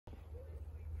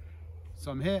So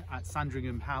I'm here at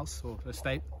Sandringham house or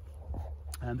estate,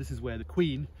 and this is where the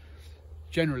Queen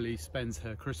generally spends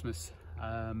her Christmas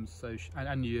and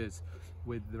New Year's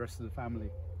with the rest of the family.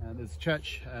 There's a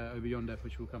church over yonder,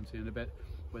 which we'll come to in a bit,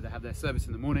 where they have their service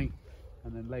in the morning,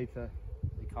 and then later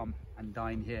they come and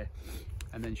dine here,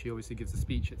 and then she obviously gives a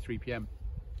speech at 3 p.m.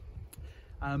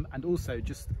 And also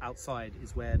just outside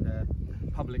is where the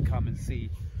public come and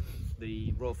see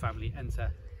the royal family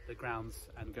enter the grounds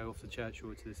and go off to church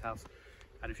or to this house.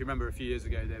 And if you remember, a few years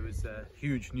ago there was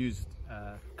huge news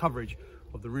coverage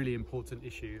of the really important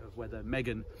issue of whether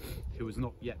Meghan, who was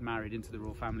not yet married into the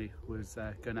royal family, was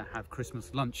going to have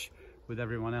Christmas lunch with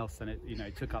everyone else, and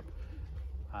it took up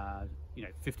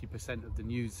 50% of the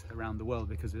news around the world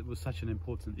because it was such an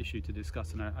important issue to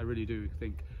discuss. And I really do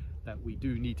think that we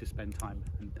do need to spend time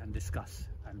and discuss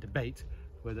and debate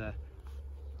whether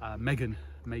Meghan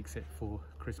makes it for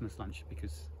Christmas lunch,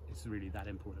 because it's really that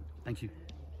important. Thank you.